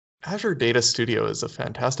Azure Data Studio is a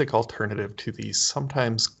fantastic alternative to the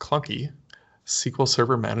sometimes clunky SQL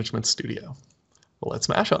Server Management Studio. Well, let's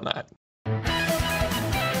mash on that.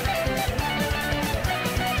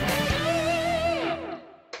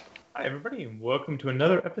 Hi everybody, and welcome to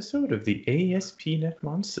another episode of the Asp.Net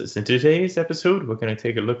Monsters. In today's episode, we're going to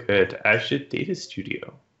take a look at Azure Data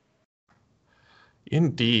Studio.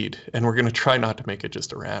 Indeed, and we're going to try not to make it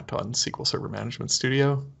just a rant on SQL Server Management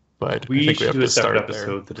Studio, but We I think we should have do to a separate start there.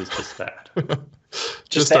 episode that is just that.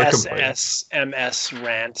 Just the our complaint. SSMS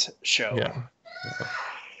rant show. Yeah.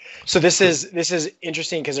 So this is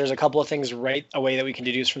interesting because there's a couple of things right away that we can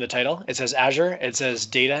deduce from the title. It says Azure, it says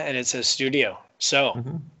Data, and it says Studio. So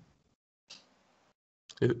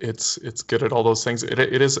it's good at all those things.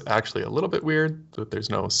 It is actually a little bit weird that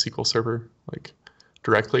there's no SQL Server like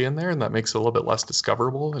directly in there, and that makes it a little bit less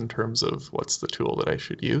discoverable in terms of what's the tool that I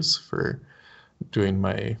should use for doing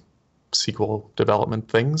my SQL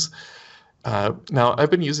development things. Now,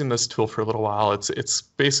 I've been using this tool for a little while. It's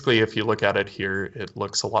basically, if you look at it here, it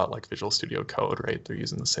looks a lot like Visual Studio Code, right? They're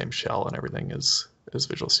using the same shell and everything as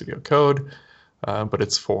Visual Studio Code, but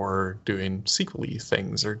it's for doing SQL-y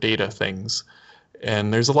things or data things.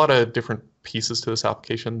 And there's a lot of different pieces to this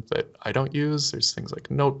application that I don't use. There's things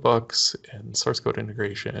like notebooks and source code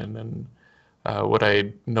integration. And what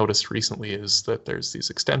I noticed recently is that there's these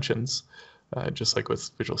extensions, just like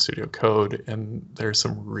with Visual Studio Code, and there's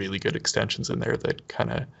some really good extensions in there that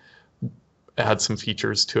kind of add some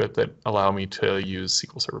features to it that allow me to use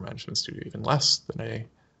SQL Server Management Studio even less than I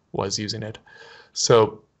was using it.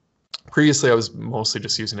 So previously I was mostly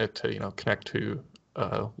just using it to connect to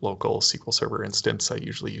a local SQL Server instance. I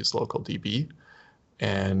usually use localDB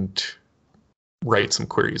and write some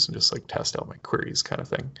queries and just like test out my queries kind of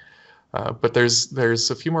thing. But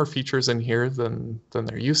there's a few more features in here than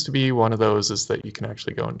there used to be. One of those is that you can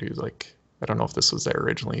actually go and do, like, I don't know if this was there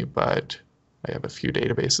originally, but I have a few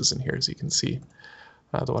databases in here, as you can see.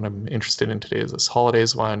 The one I'm interested in today is this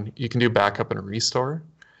holidays one. You can do backup and restore.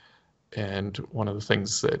 And one of the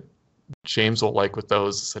things that James will like with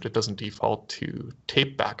those is that it doesn't default to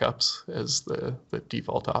tape backups as the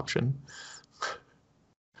default option.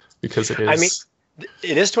 Because it is... I mean,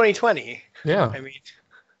 it is 2020. Yeah. I mean...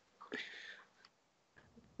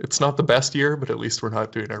 It's not the best year, but at least we're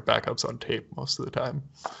not doing our backups on tape most of the time.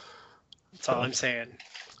 That's all I'm saying.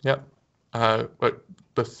 Yep. But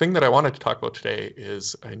the thing that I wanted to talk about today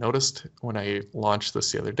is I noticed when I launched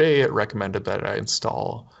this the other day, it recommended that I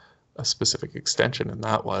install a specific extension, and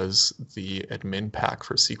that was the admin pack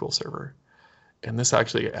for SQL Server. And this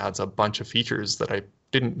actually adds a bunch of features that I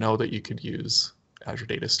didn't know that you could use Azure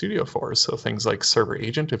Data Studio for. So things like Server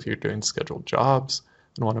Agent, if you're doing scheduled jobs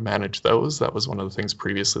and want to manage those, that was one of the things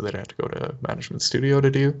previously that I had to go to Management Studio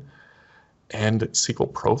to do. And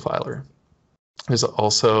SQL Profiler. There's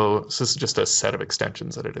also, so this is just a set of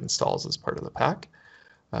extensions that it installs as part of the pack.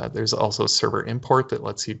 There's also Server Import that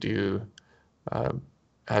lets you do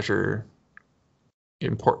Azure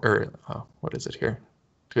import, or what is it here?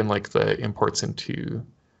 Doing like the imports into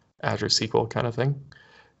Azure SQL kind of thing.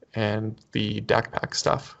 And the DAC pack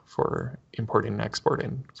stuff for importing and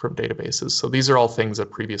exporting from databases. So these are all things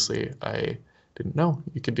that previously I didn't know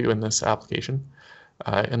you could do in this application.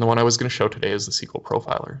 And the one I was going to show today is the SQL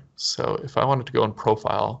Profiler. So if I wanted to go and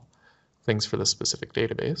profile things for this specific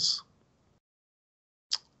database,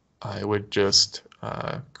 I would just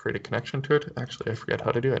create a connection to it. Actually, I forget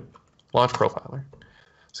how to do it. Launch Profiler.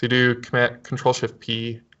 So you do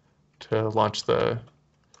Control-Shift-P to launch the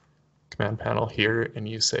command panel here, and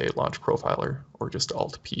you say Launch Profiler, or just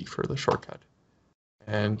Alt-P for the shortcut.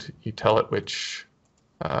 And you tell it which,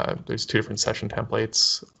 there's two different session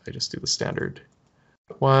templates. I just do the standard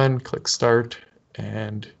one, click Start,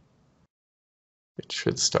 and it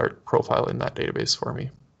should start profiling that database for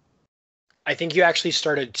me. I think you actually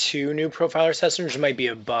started 2 new profiler sessions. It might be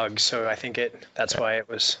a bug, so I think that's why it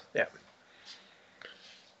was, yeah.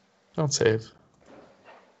 Don't save.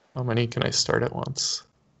 How many can I start at once?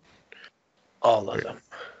 All of them.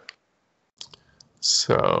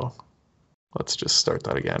 So let's just start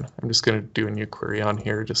that again. I'm just going to do a new query on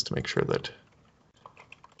here just to make sure that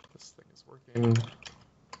this thing is working.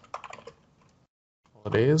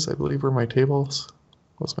 Holidays, I believe, were my tables.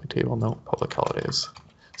 What's my table? No, public holidays.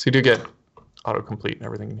 So you do get autocomplete and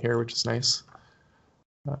everything in here, which is nice.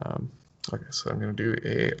 Okay, so I'm going to do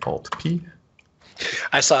a Alt-P.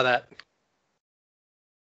 I saw that.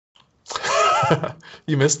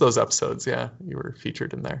 You missed those episodes, yeah. You were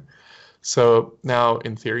featured in there. So now,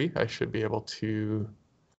 in theory, I should be able to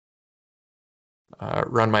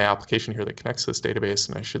run my application here that connects to this database,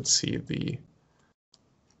 and I should see the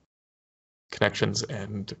connections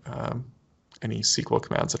and any SQL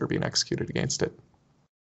commands that are being executed against it.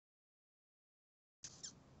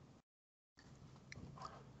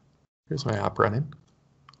 Here's my app running.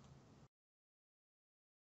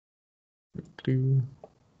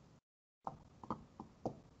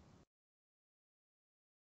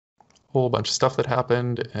 Whole bunch of stuff that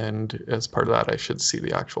happened, and as part of that I should see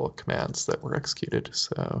the actual commands that were executed.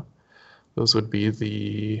 So those would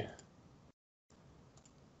be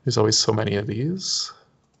there's always so many of these.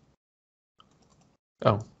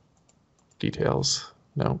 Oh, details,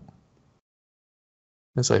 no.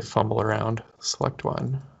 As I fumble around, select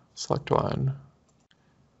one.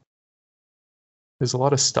 There's a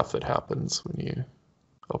lot of stuff that happens when you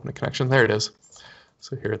open a connection. There it is.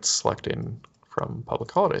 So here it's selecting from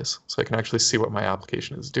public holidays. So I can actually see what my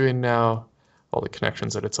application is doing now, all the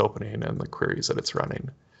connections that it's opening and the queries that it's running,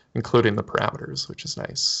 including the parameters, which is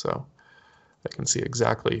nice. So I can see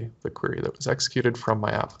exactly the query that was executed from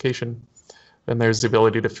my application. And there's the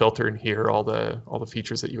ability to filter in here all the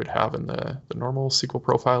features that you would have in the normal SQL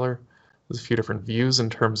Profiler. There's a few different views in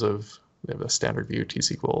terms of, they have a standard view,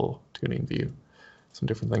 T-SQL, tuning view, some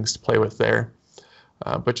different things to play with there.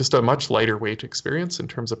 But just a much lighter weight experience in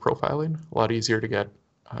terms of profiling, a lot easier to get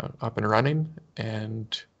up and running.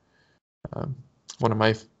 And one of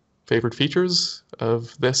my favorite features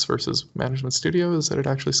of this versus Management Studio is that it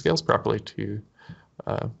actually scales properly to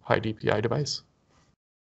a high DPI device.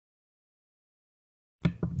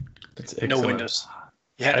 That's No excellent. Windows.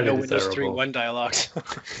 Yeah, no Windows 3.1 dialogues.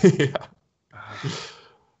 Yeah.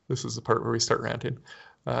 This is the part where we start ranting.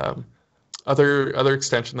 Other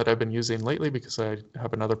extension that I've been using lately, because I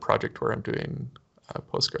have another project where I'm doing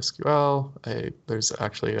PostgreSQL, there's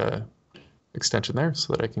actually a extension there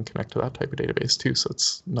so that I can connect to that type of database too. So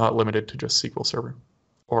it's not limited to just SQL Server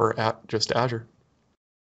or just Azure.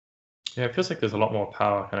 Yeah, it feels like there's a lot more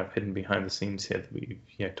power kind of hidden behind the scenes here that we've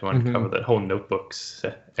yet to uncover. That whole notebooks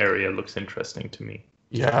area looks interesting to me.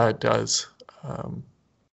 Yeah, it does.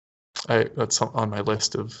 That's on my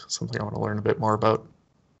list of something I want to learn a bit more about.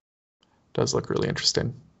 It does look really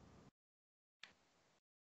interesting.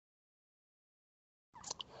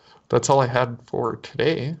 That's all I had for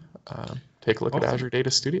today. Take a look at Azure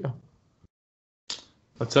Data Studio.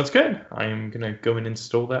 That sounds good. I'm going to go and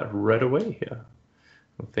install that right away here.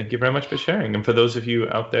 Well, thank you very much for sharing. And for those of you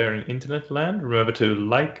out there in internet land, remember to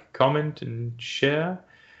like, comment, and share.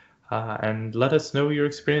 And let us know your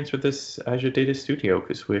experience with this Azure Data Studio,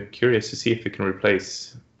 because we're curious to see if it can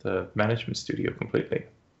replace the Management Studio completely.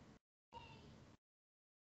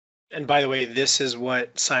 And by the way, this is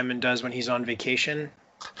what Simon does when he's on vacation.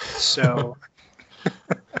 So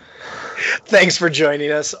thanks for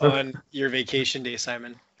joining us on your vacation day,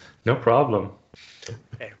 Simon. No problem.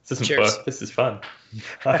 Okay. This isn't Cheers. fun. This is fun.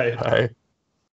 Bye. Bye.